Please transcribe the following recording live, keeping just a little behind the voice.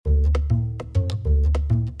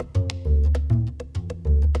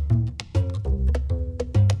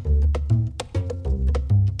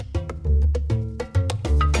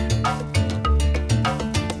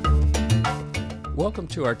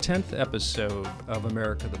to our 10th episode of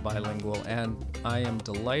America the Bilingual, and I am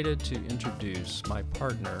delighted to introduce my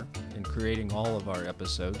partner in creating all of our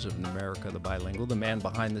episodes of America the Bilingual, the man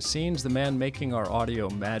behind the scenes, the man making our audio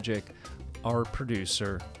magic, our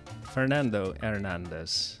producer, Fernando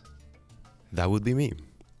Hernandez. That would be me.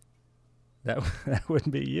 That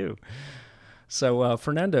would be you. So,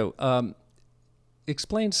 Fernando,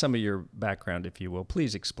 explain some of your background, if you will.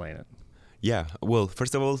 Please explain it. Yeah, well,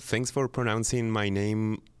 first of all, thanks for pronouncing my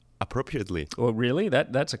name appropriately. Oh, really?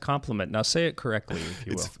 That's a compliment. Now say it correctly, if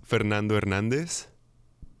you will. It's Fernando Hernandez.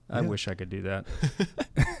 I wish I could do that.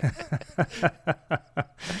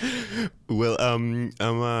 Well, I'm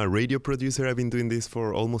a radio producer. I've been doing this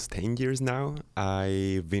for almost 10 years now.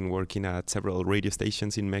 I've been working at several radio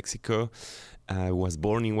stations in Mexico. I was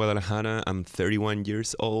born in Guadalajara. I'm 31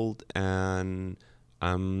 years old, and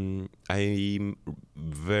I'm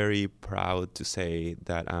very proud to say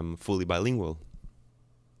that I'm fully bilingual.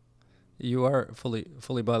 You are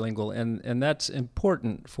fully bilingual, and that's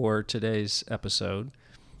important for today's episode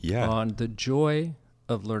on the joy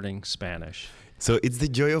of learning Spanish. So it's the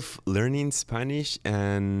joy of learning Spanish,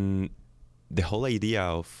 and the whole idea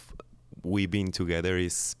of we being together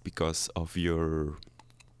is because of your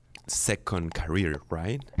second career,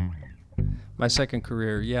 right? My second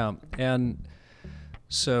career, yeah. And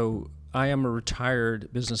so I am a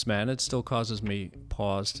retired businessman. It still causes me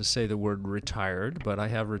pause to say the word retired, but I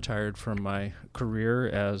have retired from my career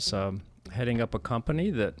as heading up a company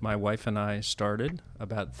that my wife and I started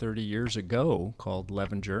about 30 years ago called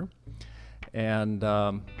Levenger. And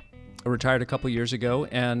I retired a couple years ago,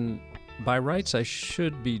 and by rights I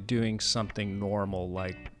should be doing something normal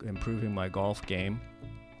like improving my golf game.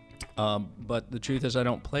 But the truth is I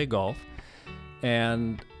don't play golf.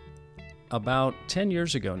 And about 10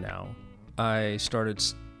 years ago now, I started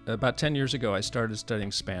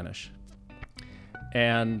studying Spanish.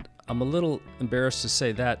 And I'm a little embarrassed to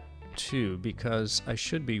say that too, because I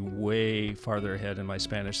should be way farther ahead in my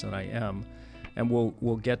Spanish than I am. And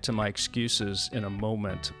we'll get to my excuses in a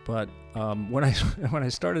moment. But when I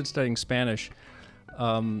started studying Spanish,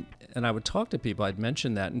 and I would talk to people, I'd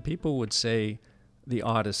mention that, and people would say the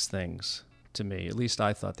oddest things to me. At least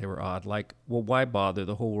I thought they were odd. Like, well, why bother?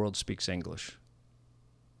 The whole world speaks English.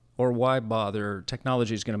 Or why bother?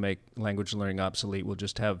 Technology is going to make language learning obsolete. We'll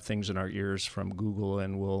just have things in our ears from Google,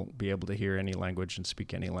 and we'll be able to hear any language and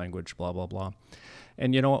speak any language, blah, blah, blah.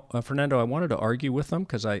 And, Fernando, I wanted to argue with them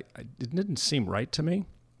because it didn't seem right to me,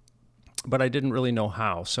 but I didn't really know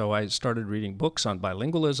how. So I started reading books on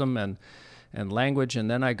bilingualism and language,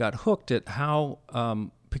 and then I got hooked at how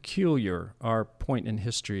peculiar our point in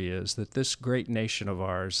history is, that this great nation of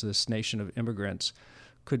ours, this nation of immigrants,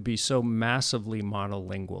 could be so massively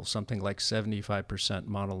monolingual, something like 75%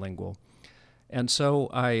 monolingual. And so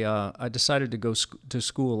I decided to go to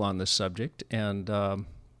school on this subject and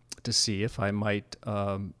to see if I might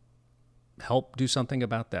help do something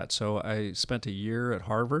about that. So I spent a year at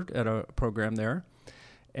Harvard at a program there,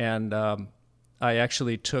 and I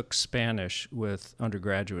actually took Spanish with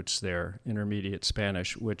undergraduates there, intermediate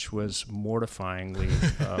Spanish, which was mortifyingly.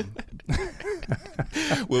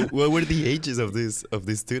 Well, what were the ages of these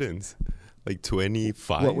students? Like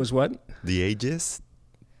 25? What was what? The ages?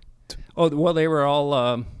 Oh, well, they were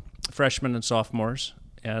all freshmen and sophomores,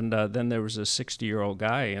 and then there was a 60-year-old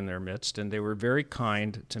guy in their midst, and they were very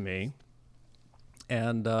kind to me.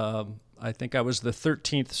 And I think I was the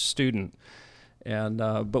 13th student. And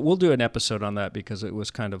but we'll do an episode on that because it was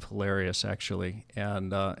kind of hilarious, actually,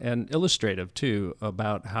 and illustrative too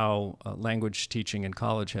about how language teaching in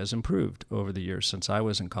college has improved over the years since I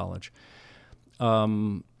was in college.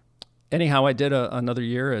 Anyhow, I did another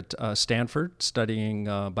year at Stanford studying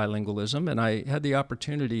bilingualism, and I had the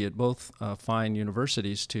opportunity at both fine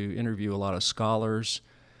universities to interview a lot of scholars,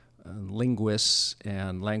 linguists,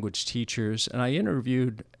 and language teachers, and I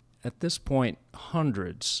interviewed at this point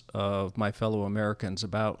hundreds of my fellow Americans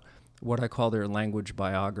about what I call their language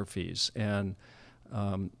biographies, and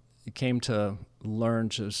came to learn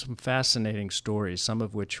just some fascinating stories, some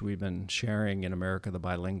of which we've been sharing in America the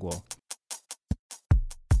Bilingual.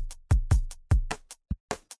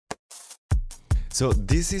 So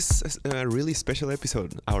this is a really special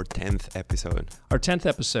episode, our 10th episode. Our 10th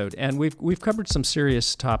episode, and we've covered some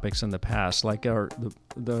serious topics in the past, like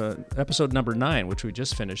the episode number 9, which we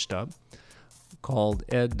just finished up, called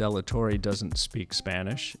Ed De La Torre Doesn't Speak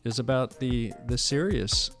Spanish, is about the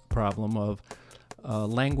serious problem of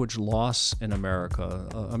language loss in America.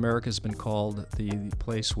 America's been called the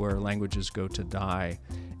place where languages go to die.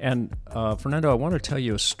 And Fernando, I want to tell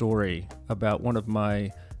you a story about one of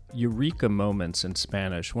my eureka moments in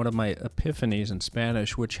Spanish, one of my epiphanies in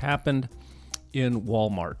Spanish, which happened in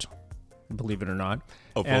Walmart, believe it or not.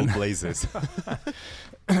 Of all places.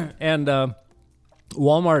 And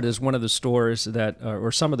Walmart is one of the stores that,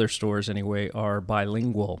 or some of their stores anyway, are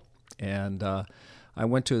bilingual. And I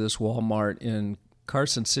went to this Walmart in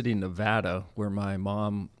Carson City, Nevada, where my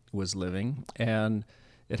mom was living, and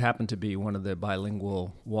it happened to be one of the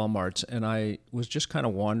bilingual Walmarts. And I was just kind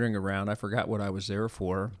of wandering around. I forgot what I was there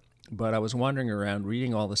for, but I was wandering around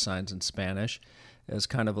reading all the signs in Spanish as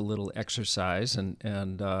kind of a little exercise and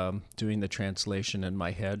doing the translation in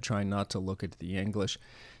my head, trying not to look at the English,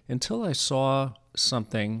 until I saw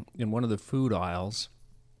something in one of the food aisles,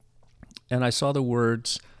 and I saw the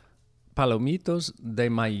words palomitos de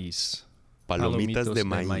maíz. Palomitas de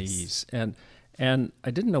maíz. And I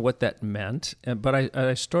didn't know what that meant, but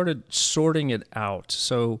I started sorting it out.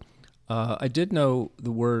 So I did know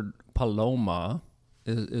the word paloma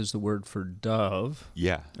is the word for dove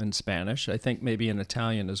in Spanish. I think maybe in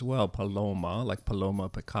Italian as well, paloma, like Paloma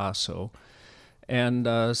Picasso. And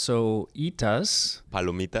so itas.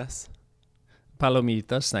 Palomitas.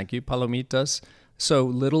 Palomitas, thank you. Palomitas. So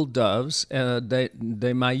little doves de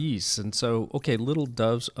maíz. And so, okay, little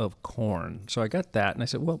doves of corn. So I got that, and I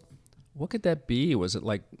said, well, what could that be? Was it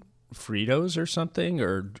like Fritos or something,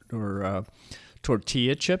 or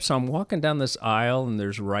tortilla chips? So I'm walking down this aisle, and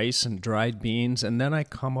there's rice and dried beans, and then I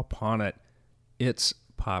come upon it. It's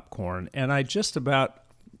popcorn. And I just about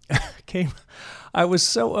I was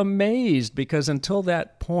so amazed, because until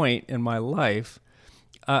that point in my life,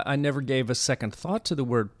 I never gave a second thought to the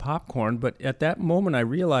word popcorn. But at that moment, I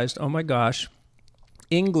realized, oh my gosh,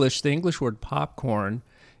 the English word popcorn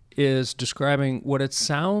is describing what it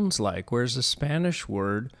sounds like, whereas the Spanish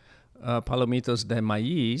word, palomitos de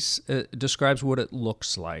maíz, describes what it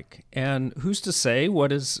looks like. And who's to say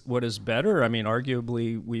what is better? I mean,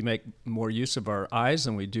 arguably, we make more use of our eyes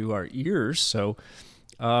than we do our ears. So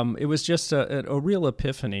it was just a real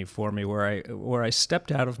epiphany for me, where I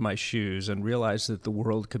stepped out of my shoes and realized that the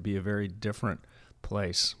world could be a very different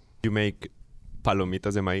place. You make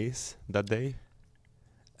palomitas de maíz that day?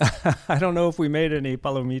 I don't know if we made any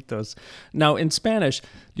palomitos. Now, in Spanish,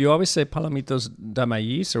 do you always say palomitos de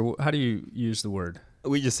maíz, or how do you use the word?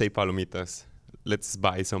 We just say palomitas. Let's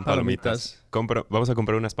buy some palomitas. Vamos a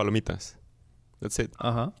comprar unas palomitas. That's it.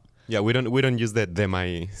 Uh-huh. Yeah, we don't use the de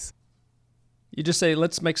maíz. You just say,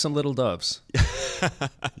 let's make some little doves.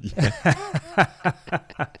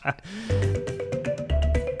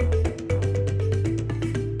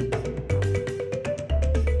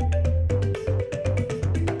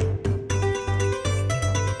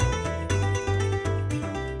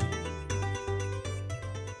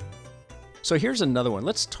 So here's another one.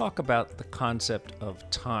 Let's talk about the concept of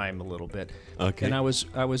time a little bit. Okay. And I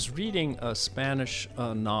was reading a Spanish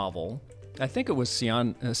novel. I think it was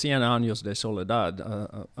Cien Años de Soledad,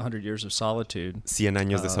 100 Years of Solitude. Cien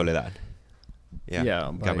Años de Soledad.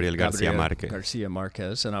 Yeah, Gabriel Garcia Marquez. Garcia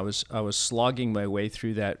Marquez, and I was slogging my way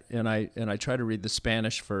through that, and I tried to read the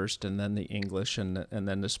Spanish first, and then the English, and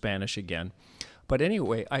then the Spanish again. But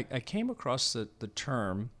anyway, I came across the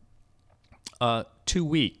term 2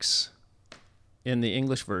 weeks in the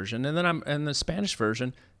English version, and then in the Spanish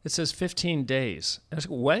version it says 15 days. And I was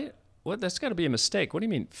like, what? That's got to be a mistake. What do you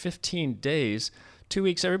mean 15 days? 2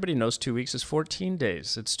 weeks. Everybody knows 2 weeks is 14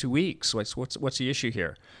 days. It's 2 weeks. What's the issue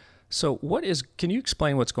here? So can you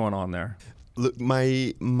explain what's going on there? Look,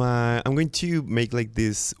 I'm going to make like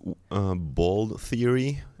this bold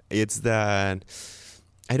theory. It's that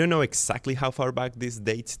I don't know exactly how far back this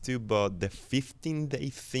dates to, but the 15-day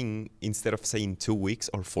thing, instead of saying 2 weeks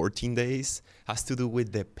or 14 days, has to do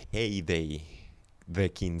with the payday, the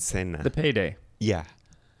quincena. The payday. Yeah.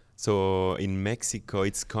 So in Mexico,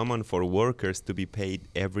 it's common for workers to be paid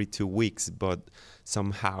every 2 weeks, but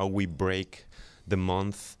somehow we break the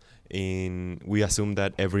month we assume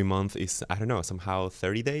that every month is, I don't know, somehow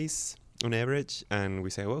 30 days on average. And we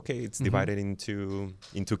say, well, okay, it's divided into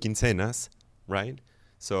quincenas, right?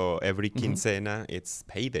 So every quincena, it's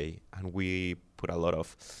payday. And we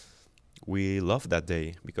love that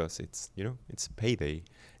day because it's payday.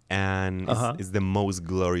 And it's the most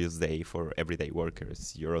glorious day for everyday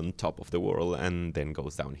workers. You're on top of the world, and then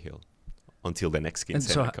goes downhill until the next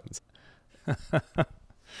quincena comes.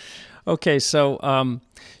 Okay, so,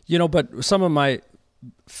 but some of my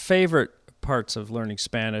favorite parts of learning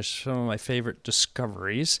Spanish, some of my favorite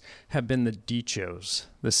discoveries have been the dichos,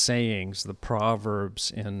 the sayings, the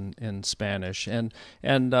proverbs in Spanish. And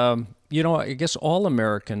I guess all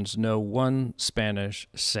Americans know one Spanish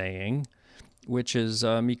saying, which is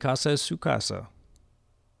mi casa es su casa,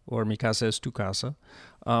 or mi casa es tu casa.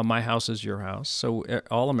 My house is your house. So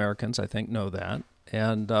all Americans, I think, know that.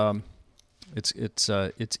 And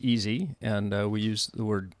It's easy, and we use the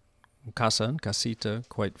word casa and casita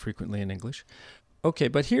quite frequently in English. Okay,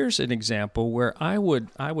 but here's an example where I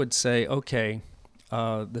would say, okay,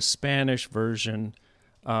 the Spanish version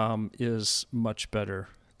is much better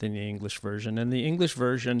than the English version. In the English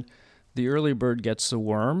version, the early bird gets the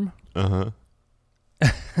worm. Uh-huh.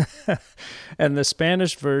 And the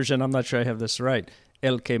Spanish version, I'm not sure I have this right.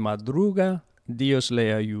 El que madruga, Dios le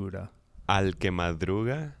ayuda. Al que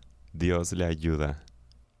madruga, Dios le ayuda.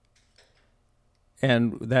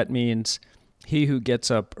 And that means he who gets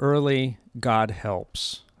up early, God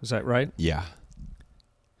helps. Is that right? Yeah.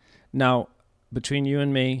 Now, between you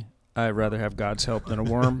and me, I'd rather have God's help than a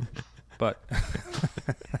worm, but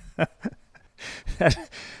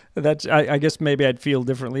I guess maybe I'd feel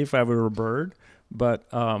differently if I were a bird. But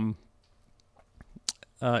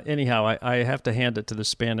anyhow, I have to hand it to the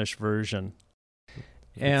Spanish version.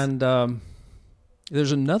 And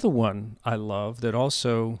there's another one I love that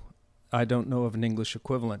also I don't know of an English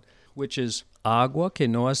equivalent, which is agua que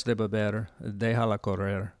no has de beber, déjala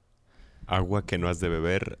correr. Agua que no has de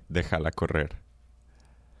beber, déjala correr.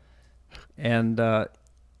 And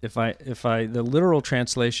if I the literal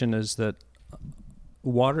translation is that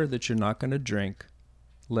water that you're not going to drink,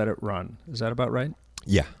 let it run. Is that about right?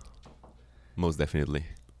 Yeah, most definitely.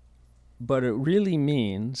 But it really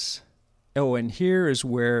means, and here is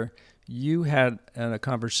where you had a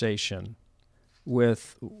conversation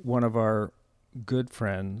with one of our good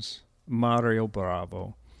friends, Mario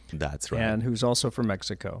Bravo. That's right. And who's also from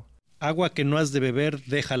Mexico. Agua que no has de beber,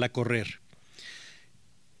 déjala correr.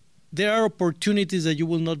 There are opportunities that you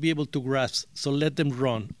will not be able to grasp, so let them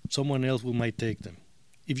run. Someone else might take them.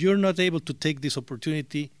 If you're not able to take this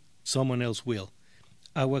opportunity, someone else will.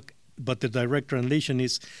 But the direct translation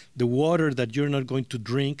is the water that you're not going to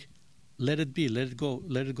drink, let it be, let it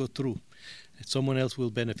go through. Someone else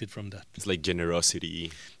will benefit from that. It's like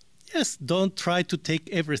generosity. Yes, don't try to take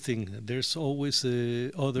everything. There's always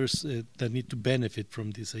others that need to benefit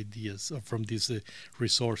from these ideas or from these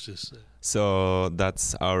resources. So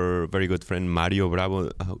that's our very good friend Mario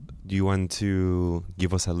Bravo. Do you want to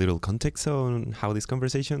give us a little context on how this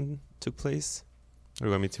conversation took place? Or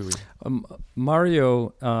you want me to read?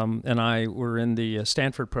 Mario and I were in the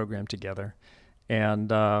Stanford program together and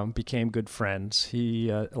became good friends.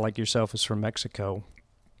 He, like yourself, is from Mexico.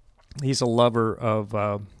 He's a lover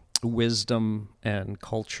of wisdom and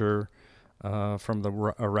culture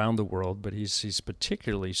from around the world, but he's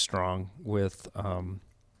particularly strong with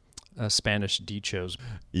Spanish dichos.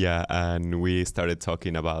 Yeah, and we started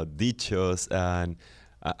talking about dichos, and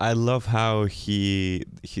I love how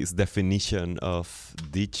his definition of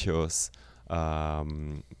dichos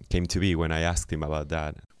came to be when I asked him about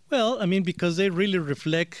that. Well, I mean, because they really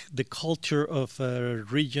reflect the culture of a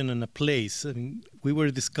region and a place. I mean, we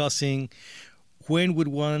were discussing when would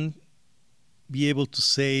one be able to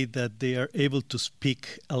say that they are able to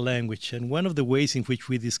speak a language? And one of the ways in which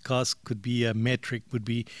we discuss could be a metric would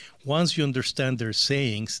be once you understand their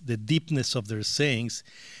sayings, the deepness of their sayings,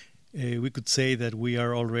 we could say that we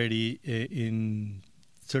are already in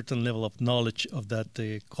certain level of knowledge of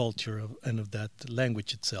that culture and of that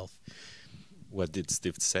language itself. What did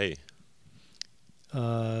Steve say?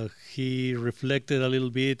 He reflected a little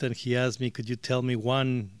bit and he asked me, could you tell me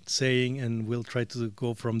one saying, and we'll try to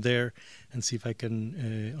go from there and see if I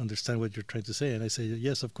can understand what you're trying to say. And I said,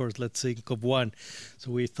 yes, of course, let's think of one.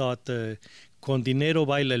 So we thought, con dinero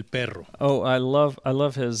baila el perro. Oh, I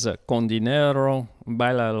love his con dinero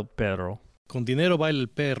baila el perro. Con dinero baila el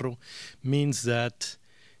perro means that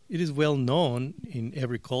it is well known in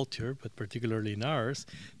every culture, but particularly in ours,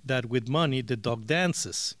 that with money the dog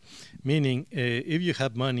dances. Meaning, if you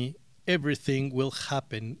have money, everything will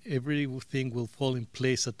happen. Everything will fall in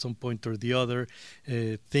place at some point or the other.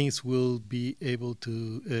 Things will be able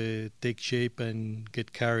to take shape and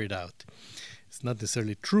get carried out. It's not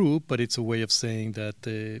necessarily true, but it's a way of saying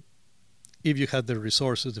that if you have the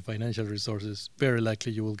resources, the financial resources, very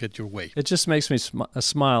likely you will get your way. It just makes me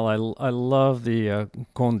smile. I love the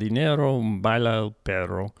con dinero baila el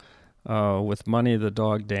perro. With money, the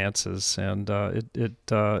dog dances. And it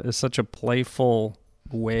is such a playful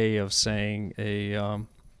way of saying an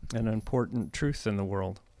important truth in the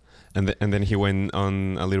world. And then he went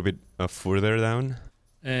on a little bit further down.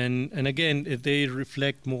 And again, they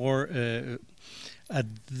reflect more a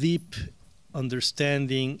deep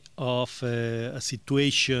understanding of a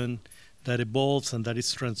situation that evolves and that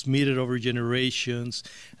is transmitted over generations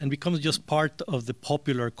and becomes just part of the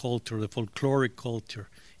popular culture, the folkloric culture.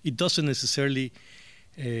 It doesn't necessarily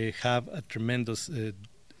have a tremendous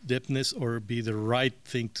depthness or be the right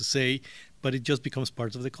thing to say, but it just becomes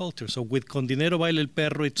part of the culture. So with Con dinero baila el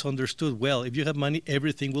perro, it's understood, well, if you have money,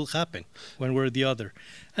 everything will happen one way or the other.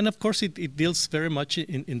 And of course, it deals very much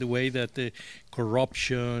in the way that the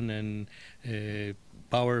corruption and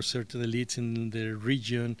power certain elites in the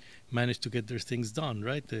region manage to get their things done,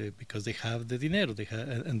 right? Because they have the dinero,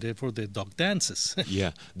 and therefore the dog dances.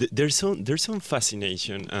 Yeah, there's some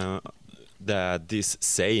fascination that these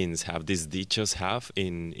sayings have, these dichos have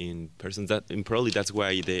in persons, and probably that's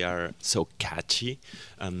why they are so catchy.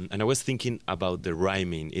 And I was thinking about the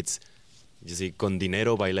rhyming. It's, you see, con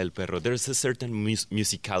dinero baila el perro. There's a certain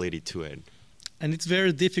musicality to it. And it's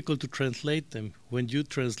very difficult to translate them. When you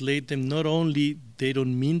translate them, not only they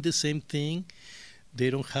don't mean the same thing, they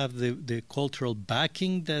don't have the cultural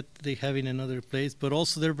backing that they have in another place, but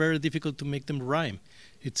also they're very difficult to make them rhyme.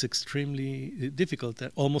 It's extremely difficult,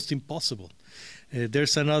 almost impossible.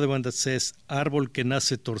 There's another one that says, árbol que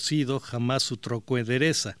nace torcido, jamás su tronco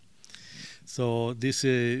endereza. So this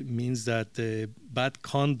means that bad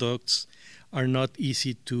conducts are not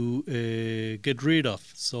easy to get rid of.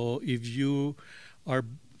 So if you are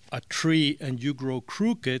a tree and you grow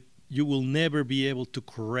crooked, you will never be able to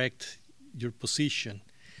correct your position.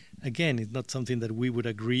 Again, it's not something that we would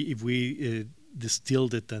agree if we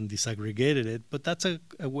distilled it and disaggregated it, but that's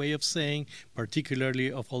a way of saying, particularly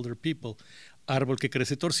of older people, árbol que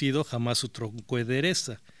crece torcido, jamás su tronco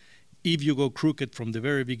endereza. If you go crooked from the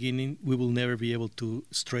very beginning, we will never be able to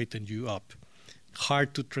straighten you up.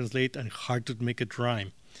 Hard to translate and hard to make it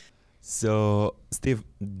rhyme. So, Steve,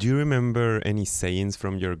 do you remember any sayings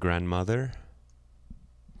from your grandmother?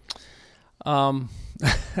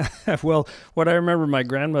 Well, what I remember my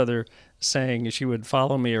grandmother saying, she would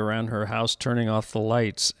follow me around her house turning off the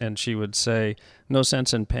lights, and she would say, no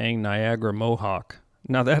sense in paying Niagara Mohawk.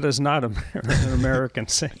 Now, that is not an American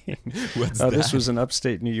saying. What's that? This was in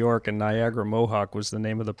upstate New York, and Niagara Mohawk was the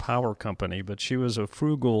name of the power company. But she was a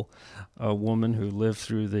frugal woman who lived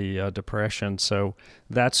through the Depression. So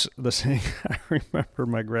that's the saying I remember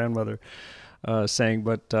my grandmother saying.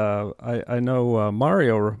 But I know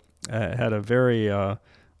Mario had a very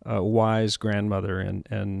wise grandmother,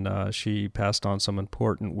 and she passed on some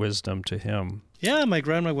important wisdom to him. Yeah, my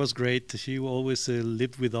grandma was great. She always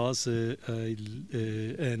lived with us, and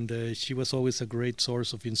she was always a great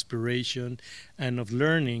source of inspiration and of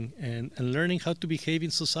learning, and learning how to behave in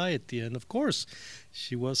society. And of course,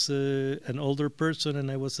 she was an older person, and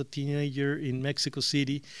I was a teenager in Mexico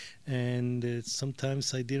City, and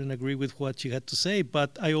sometimes I didn't agree with what she had to say,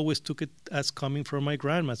 but I always took it as coming from my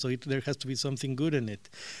grandma, so there has to be something good in it.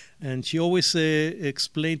 And she always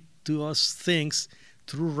explained to us things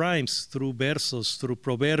through rhymes, through versos, through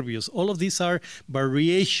proverbios. All of these are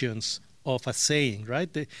variations of a saying,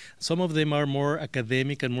 right? Some of them are more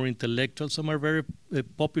academic and more intellectual. Some are very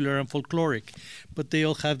popular and folkloric, but they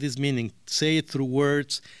all have this meaning. Say it through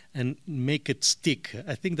words and make it stick.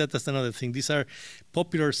 I think that's another thing. These are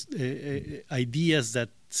popular ideas that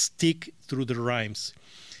stick through the rhymes.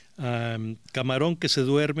 Camarón que se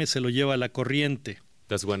duerme se lo lleva la corriente.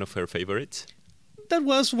 That's one of her favorites. That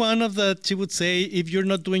was one of the, she would say, if you're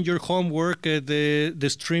not doing your homework, the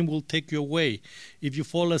stream will take you away. If you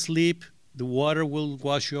fall asleep, the water will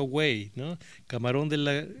wash you away. No? Camarón de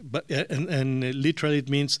la, and literally it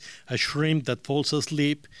means a shrimp that falls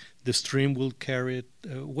asleep, the stream will carry it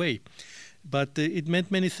away. But it meant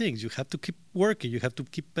many things. You have to keep working. You have to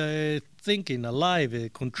keep thinking, alive,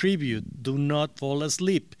 contribute. Do not fall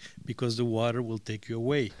asleep because the water will take you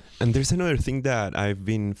away. And there's another thing that I've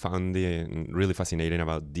been finding really fascinating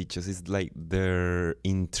about dichos is like their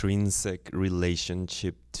intrinsic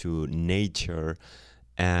relationship to nature.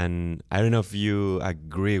 And I don't know if you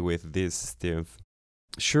agree with this, Steve.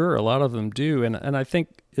 Sure, a lot of them do. And I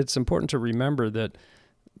think it's important to remember that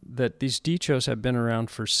these dichos have been around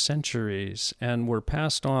for centuries and were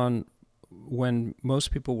passed on when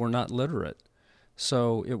most people were not literate.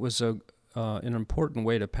 So it was an important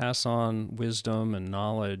way to pass on wisdom and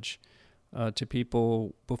knowledge to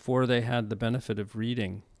people before they had the benefit of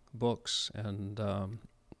reading books. And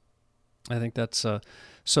I think that's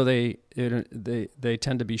so they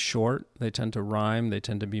tend to be short, they tend to rhyme, they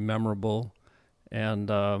tend to be memorable, and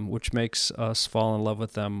which makes us fall in love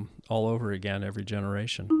with them all over again every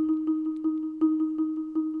generation.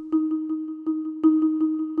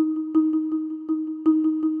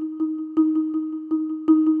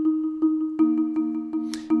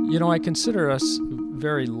 You know, I consider us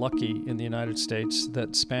very lucky in the United States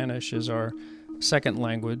that Spanish is our second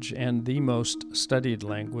language and the most studied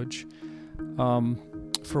language.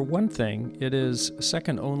 For one thing, it is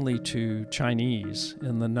second only to Chinese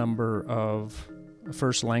in the number of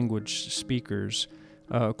first language speakers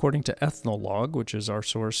According to Ethnologue, which is our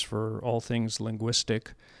source for all things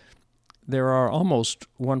linguistic, there are almost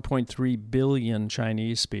 1.3 billion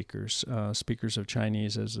Chinese speakers, speakers of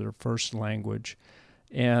Chinese as their first language.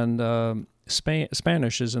 And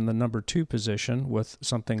Spanish is in the number 2 position with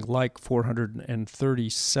something like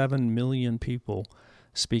 437 million people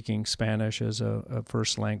speaking Spanish as a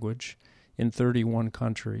first language in 31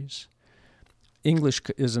 countries. English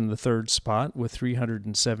is in the 3rd spot with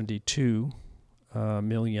 372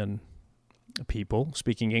 million people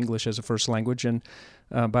speaking English as a first language. And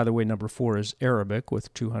by the way, number 4 is Arabic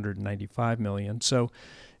with 295 million. So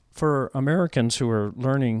for Americans who are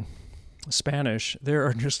learning Spanish, there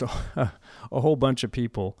are just a whole bunch of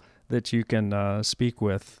people that you can speak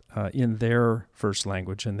with in their first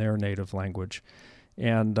language, in their native language.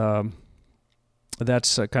 And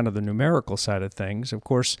that's kind of the numerical side of things. Of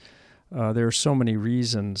course, there are so many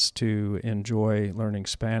reasons to enjoy learning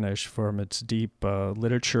Spanish, from its deep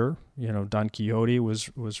literature. You know, Don Quixote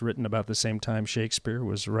was written about the same time Shakespeare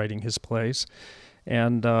was writing his plays.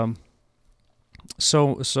 And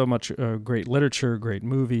so much great literature, great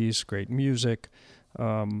movies, great music.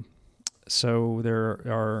 So there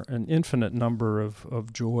are an infinite number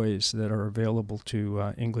of joys that are available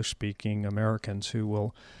to English-speaking Americans who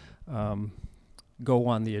will go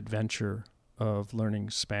on the adventure of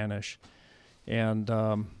learning Spanish. And,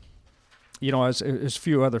 as a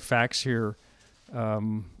few other facts here,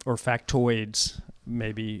 or factoids,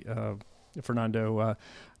 maybe, Fernando,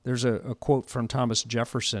 there's a quote from Thomas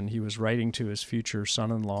Jefferson. He was writing to his future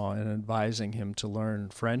son-in-law and advising him to learn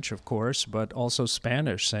French, of course, but also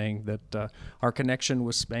Spanish, saying that our connection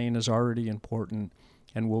with Spain is already important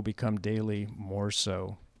and will become daily more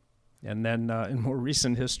so. And then in more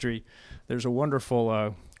recent history, there's a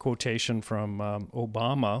wonderful quotation from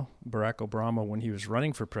Barack Obama, when he was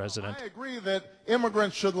running for president. I agree that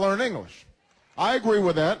immigrants should learn English. I agree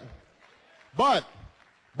with that. But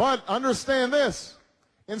understand this.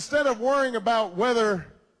 Instead of worrying about whether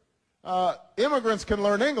immigrants can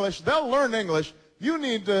learn English, they'll learn English. You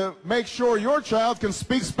need to make sure your child can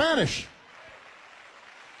speak Spanish.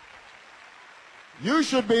 You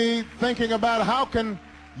should be thinking about how can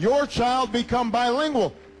your child become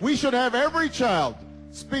bilingual. We should have every child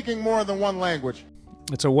speaking more than one language.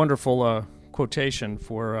 It's a wonderful quotation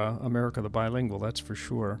for America the Bilingual, that's for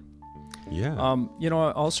sure. Yeah.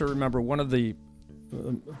 I also remember one of the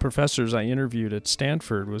professors I interviewed at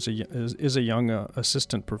Stanford is a young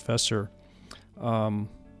assistant professor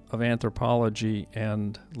of anthropology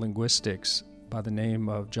and linguistics by the name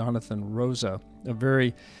of Jonathan Rosa, a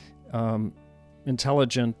very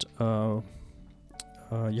intelligent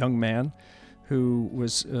young man who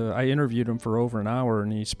was, I interviewed him for over an hour,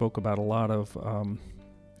 and he spoke about a lot of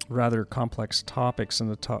rather complex topics in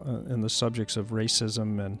the subjects of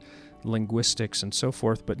racism and linguistics and so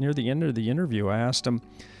forth. But near the end of the interview, I asked him,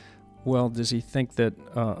 well, does he think that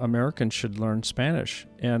Americans should learn Spanish?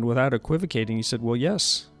 And without equivocating, he said, well,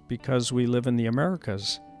 yes, because we live in the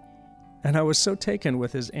Americas. And I was so taken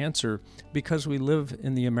with his answer, because we live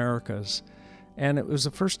in the Americas. And it was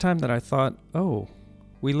the first time that I thought, oh,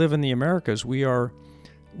 we live in the Americas. We are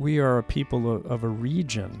a people of a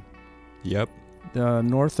region. Yep.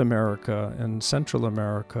 North America and Central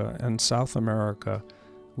America and South America.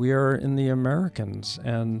 We are in the Americans,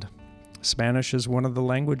 and Spanish is one of the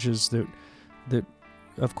languages that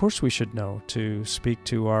of course we should know to speak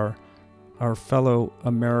to our fellow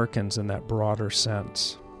Americans in that broader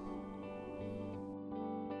sense.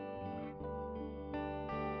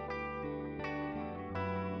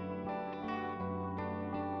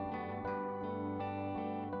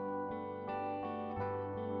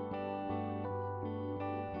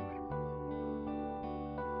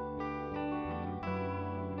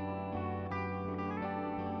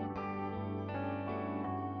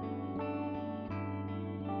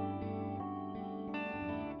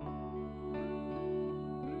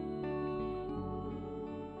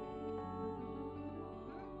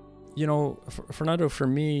 Fernando, for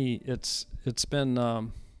me, it's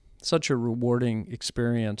been such a rewarding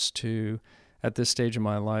experience to, at this stage of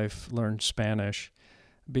my life, learn Spanish,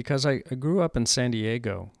 because I grew up in San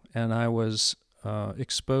Diego, and I was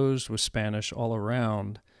exposed with Spanish all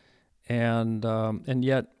around, and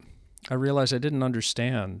yet I realized I didn't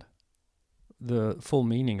understand the full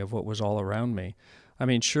meaning of what was all around me. I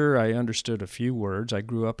mean, sure, I understood a few words. I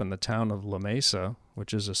grew up in the town of La Mesa,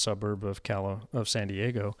 which is a suburb of San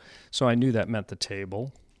Diego, so I knew that meant the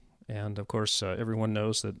table. And, of course, everyone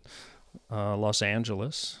knows that Los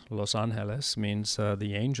Angeles means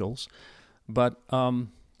the angels. But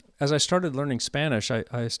as I started learning Spanish,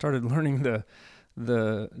 I started learning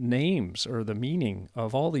the names or the meaning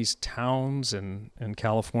of all these towns in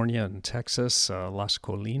California and Texas. Las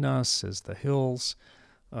Colinas is the hills.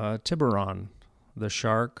 Tiburon, the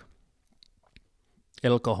shark.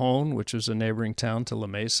 El Cajon, which is a neighboring town to La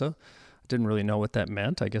Mesa. Didn't really know what that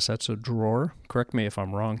meant. I guess that's a drawer. Correct me if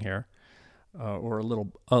I'm wrong here. Or a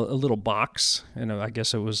little box. I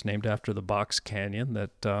guess it was named after the Box Canyon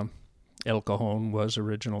that El Cajon was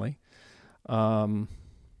originally.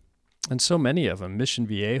 And so many of them. Mission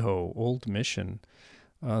Viejo, Old Mission,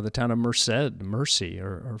 the town of Mercy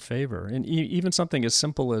or Favor, and even something as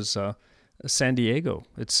simple as San Diego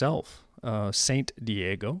itself, Saint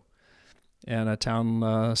Diego, and a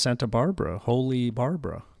town Santa Barbara, Holy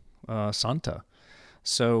Barbara, Santa.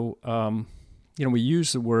 So we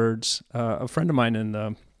use the words. A friend of mine in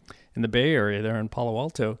the Bay Area there in Palo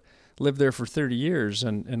Alto lived there for 30 years,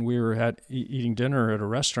 and we were eating dinner at a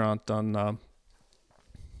restaurant on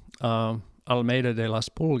Alameda de las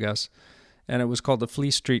Pulgas, and it was called the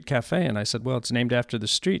Flea Street Cafe. And I said, well, it's named after the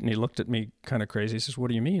street. And he looked at me kind of crazy. He says, what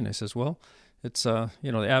do you mean? I says, well, it's the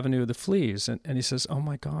Avenue of the Fleas. And he says, oh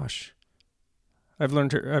my gosh, I've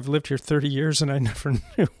lived here 30 years and I never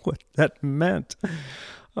knew what that meant.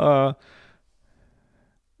 And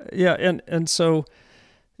so,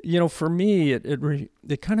 for me,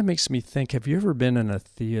 it kind of makes me think, have you ever been in a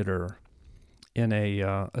theater, in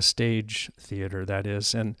a stage theater, that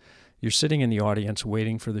is, and you're sitting in the audience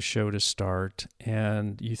waiting for the show to start,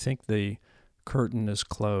 and you think the curtain is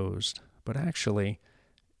closed, but actually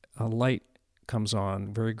a light comes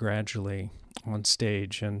on very gradually on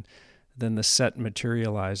stage, and then the set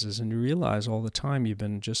materializes, and you realize all the time you've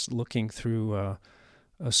been just looking through a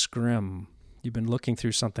scrim. You've been looking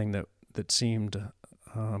through something that seemed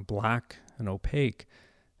black and opaque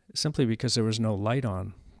simply because there was no light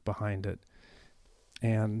on behind it.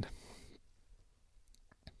 And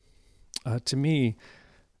to me,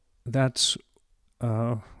 that's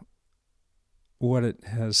what it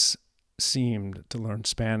has seemed to learn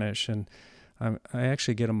Spanish. And I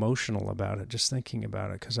actually get emotional about it, just thinking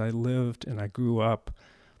about it, because I lived and I grew up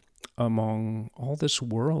among all this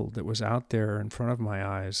world that was out there in front of my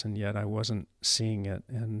eyes, and yet I wasn't seeing it.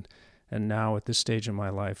 And now at this stage in my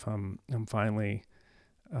life, I'm finally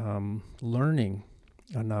learning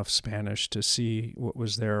enough Spanish to see what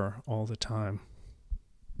was there all the time.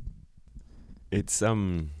 It's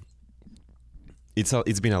been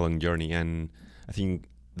a long journey, and I think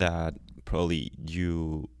that probably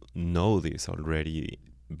you know this already,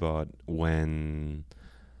 but when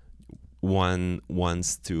one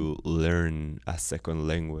wants to learn a second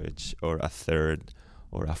language or a third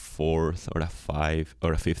or a fourth or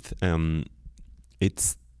a fifth,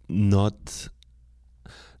 it's not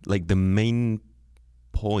like the main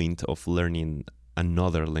point of learning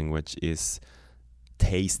another language is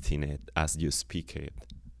tasting it as you speak it.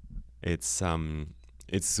 It's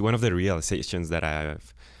one of the realizations that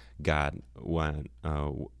I've got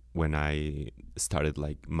when I started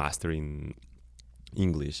like mastering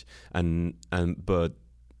English, but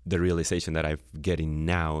the realization that I'm getting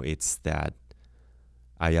now, it's that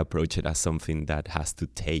I approach it as something that has to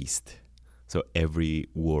taste. So every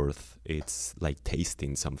word, it's like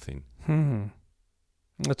tasting something.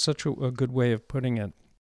 That's such a good way of putting it.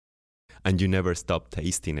 And you never stop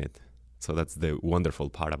tasting it. So that's the wonderful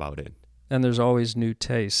part about it. And there's always new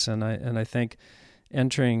tastes. And I think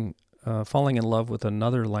falling in love with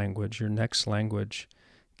another language, your next language,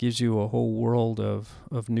 gives you a whole world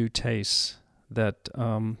of new tastes that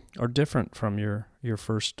are different from your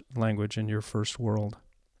first language and your first world.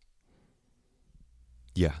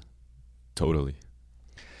 Yeah, totally.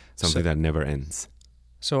 Something that never ends.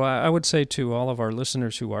 So I would say to all of our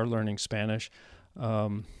listeners who are learning Spanish,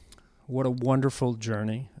 what a wonderful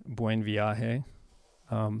journey, buen viaje,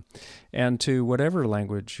 and to whatever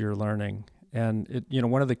language you're learning. And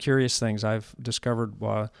one of the curious things I've discovered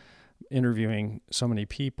while interviewing so many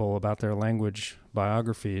people about their language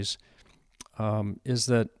biographies is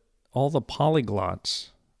that all the polyglots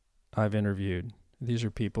I've interviewed, these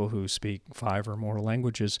are people who speak 5 or more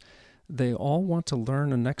languages, they all want to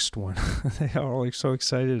learn a next one. They are all so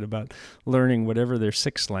excited about learning whatever their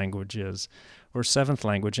 6th language is or 7th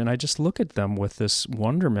language. And I just look at them with this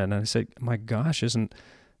wonderment and I say, my gosh,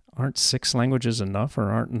 aren't 6 languages enough,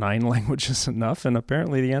 or aren't 9 languages enough? And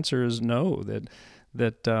apparently the answer is no, that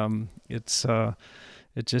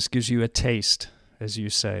it just gives you a taste, as you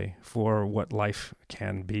say, for what life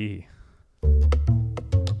can be.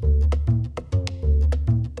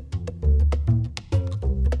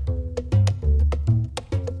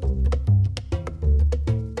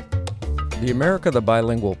 The America the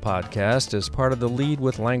Bilingual podcast is part of the Lead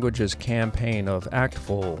with Languages campaign of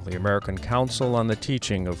ACTFL, the American Council on the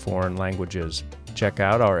Teaching of Foreign Languages. Check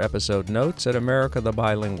out our episode notes at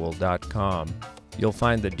americathebilingual.com. You'll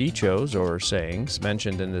find the dichos, or sayings,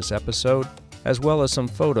 mentioned in this episode, as well as some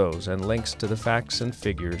photos and links to the facts and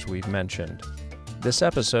figures we've mentioned. This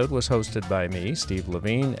episode was hosted by me, Steve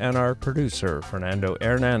Levine, and our producer, Fernando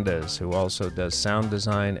Hernandez, who also does sound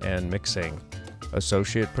design and mixing.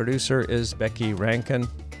 Associate producer is Becky Rankin.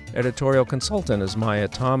 Editorial consultant is Maya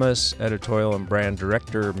Thomas. Editorial and brand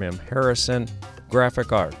director, Mim Harrison.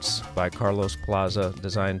 Graphic arts by Carlos Plaza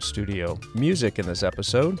Design Studio. Music in this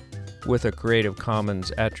episode with a Creative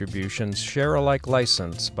Commons Attributions Share-alike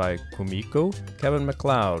license by Kumiko, Kevin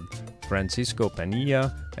MacLeod, Francisco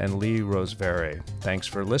Penilla, and Lee Rosevere. Thanks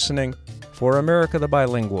for listening. For America the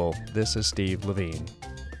Bilingual, this is Steve Levine.